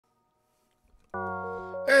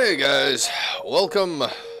Hey guys, welcome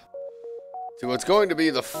to what's going to be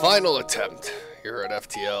the final attempt here at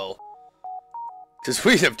FTL. Because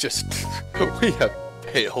we have just, we have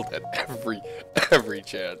failed at every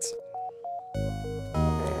chance.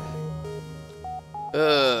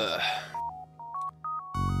 So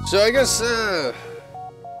I guess,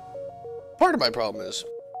 part of my problem is,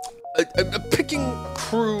 I'm picking a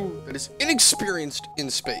crew that is inexperienced in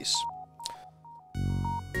space.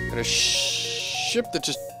 And a ship that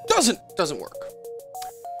just doesn't work.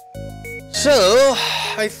 So,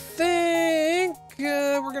 I think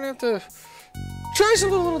we're gonna have to try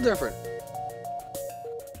something a little different.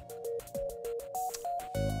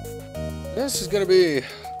 This is gonna be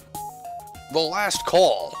the last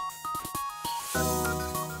call.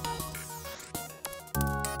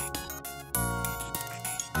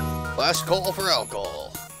 Last call for alcohol.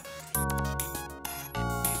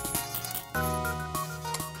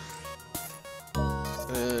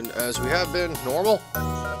 And as we have been, normal.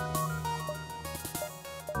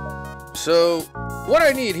 So, what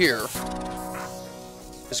I need here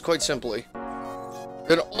is quite simply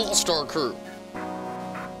an all-star crew.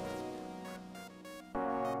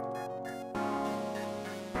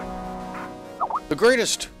 The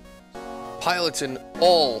greatest pilots in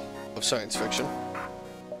all of science fiction.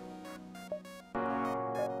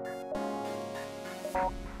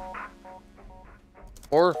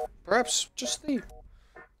 Or perhaps just the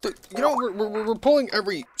you know, we're pulling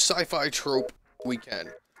every sci-fi trope we can.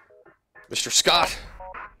 Mr. Scott.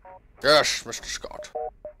 Yes, Mr. Scott.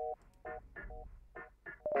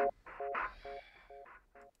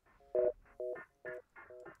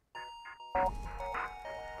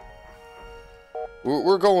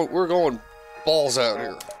 We're going balls out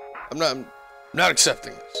here. I'm not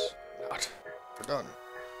accepting this. We're done.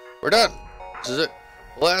 We're done. This is it.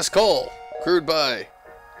 Last call. Crewed by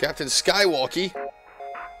Captain Skywalkie.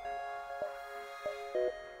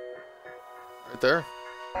 Right there.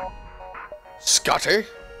 Scotty.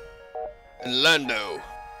 And Lando.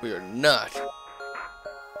 We are not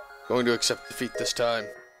going to accept defeat this time.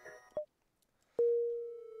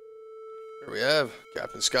 Here we have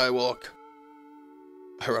Captain Skywalk.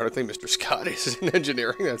 Ironically, Mr. Scott is in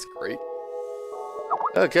engineering. That's great.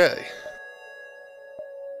 Okay.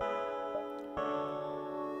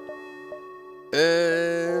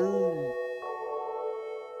 And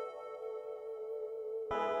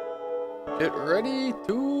get ready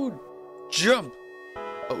to jump.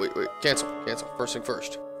 Oh, wait, cancel. First thing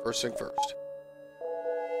first.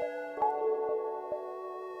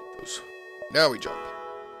 Get those. Now we jump.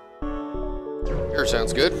 Here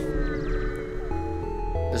sounds good.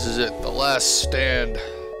 This is it, the last stand.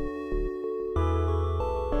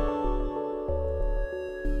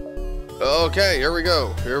 Okay, here we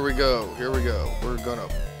go. We're gonna...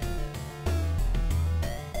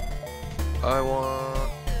 I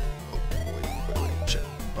want... Oh, wait, shit.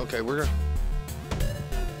 Okay, we're gonna...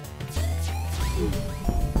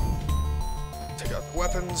 Take out the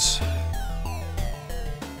weapons.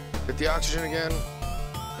 Hit the oxygen again.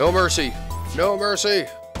 No mercy. No mercy.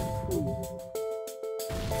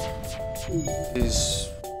 These...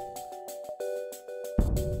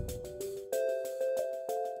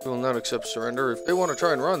 will not accept surrender. If they want to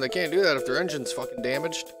try and run, they can't do that if their engine's fucking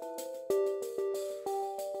damaged.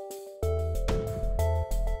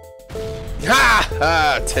 Ha!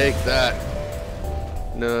 Ha! Take that.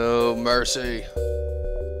 No mercy.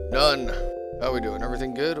 None. How we doing?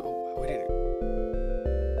 Everything good? Oh, we didn't.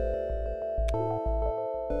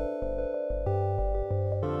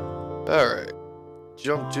 Alright.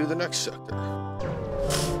 Jump to the next sector.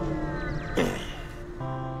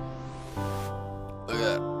 Look at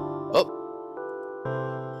that. Oh.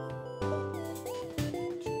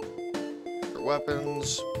 Their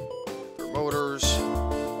weapons, their motors,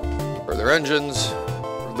 or their engines,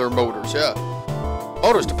 or their motors, yeah.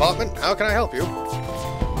 Motors department, how can I help you?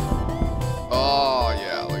 Oh,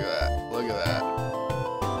 yeah, look at that. Look at that.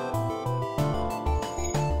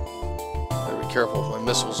 Gotta be careful with my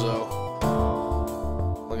missiles, though.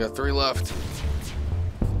 Only got 3 left.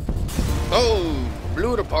 Oh,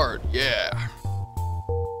 blew it apart, yeah.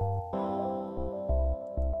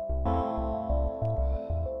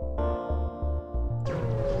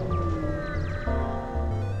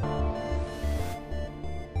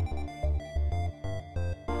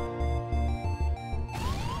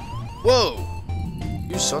 Whoa!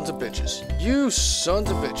 You sons of bitches. You sons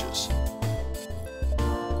of bitches.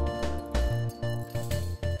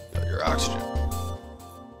 Got your oxygen.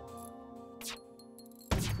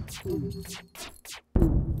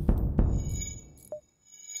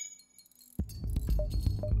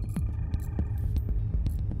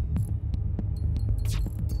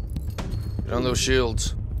 Get on those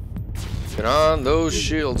shields. Get on those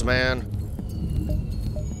shields, man.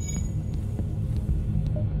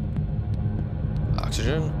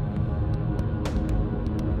 Oxygen.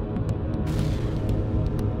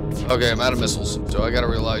 Okay, I'm out of missiles, so I gotta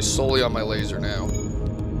rely solely on my laser now.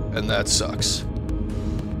 And that sucks.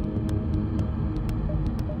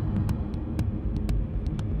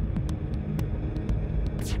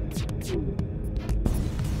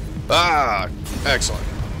 Ah! Excellent.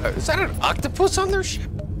 Is that an octopus on their ship?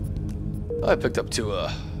 I picked up two,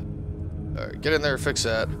 Alright, get in there, fix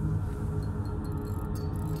that.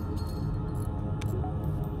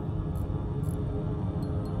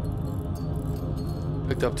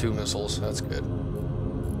 Picked up 2 missiles, that's good.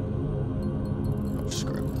 Oh,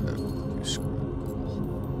 scrap that.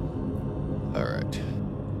 Alright.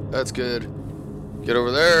 That's good. Get over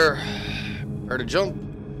there. Prepare to jump.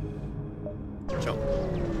 Jump.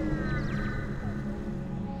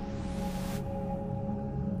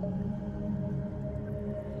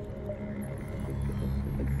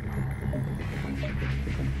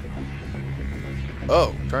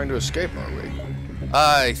 Oh, trying to escape, are we?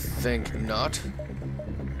 I think not.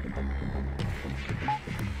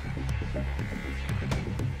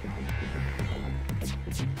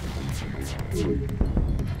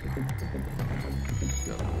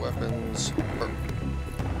 Got weapons.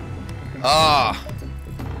 Ah!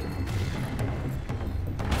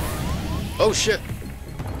 Oh shit!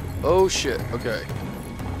 Oh shit, okay.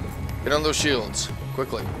 Get on those shields,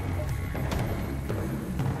 quickly.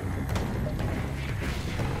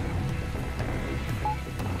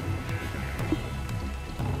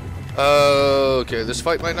 Okay, this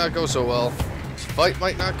fight might not go so well. This fight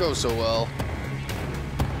might not go so well.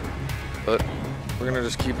 But we're gonna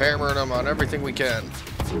just keep hammering them on everything we can.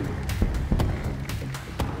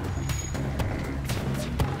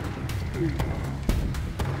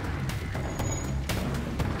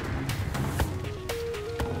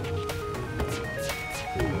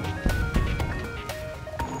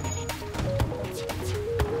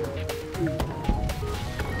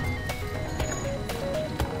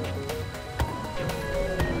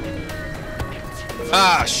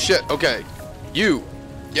 Ah, shit. Okay. You.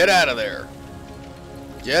 Get out of there.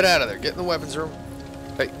 Get out of there. Get in the weapons room.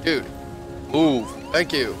 Hey, dude. Move.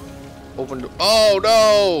 Thank you. Open door. Oh,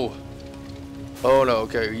 no. Oh, no.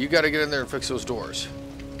 Okay. You got to get in there and fix those doors.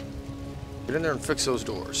 Get in there and fix those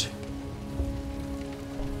doors.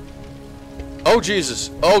 Oh, Jesus.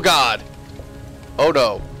 Oh, God. Oh,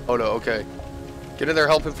 no. Oh, no. Okay. Get in there.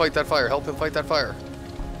 Help him fight that fire. Help him fight that fire.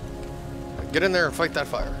 Get in there and fight that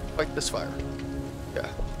fire. Fight this fire. Yeah.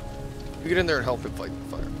 You get in there and help him fight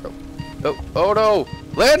the fire. Oh. Oh, oh no!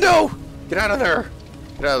 Lando! Get out of there!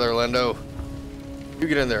 Get out of there, Lando. You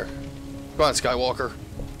get in there. Come on, Skywalker.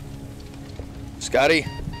 Scotty.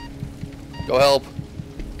 Go help.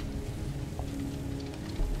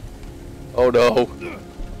 Oh no.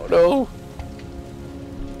 Oh no.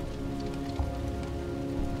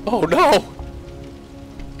 Oh no!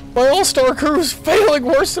 My all-star crew is failing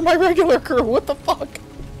worse than my regular crew. What the fuck?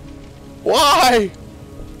 Why?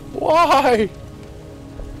 Why?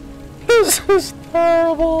 This is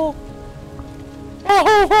terrible.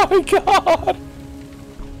 Oh my god.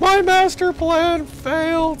 My master plan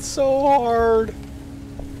failed so hard.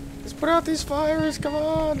 Let's put out these fires. Come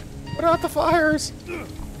on. Put out the fires.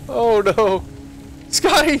 Oh no.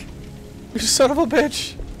 Scotty. You son of a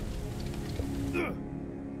bitch.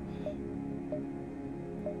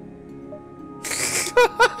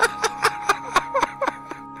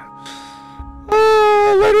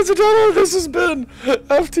 Ladies and gentlemen, this has been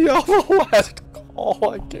FTL the last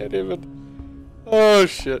call. I can't even. Oh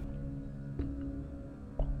shit.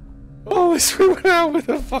 Well, at least we went out with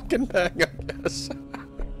a fucking bang, I guess.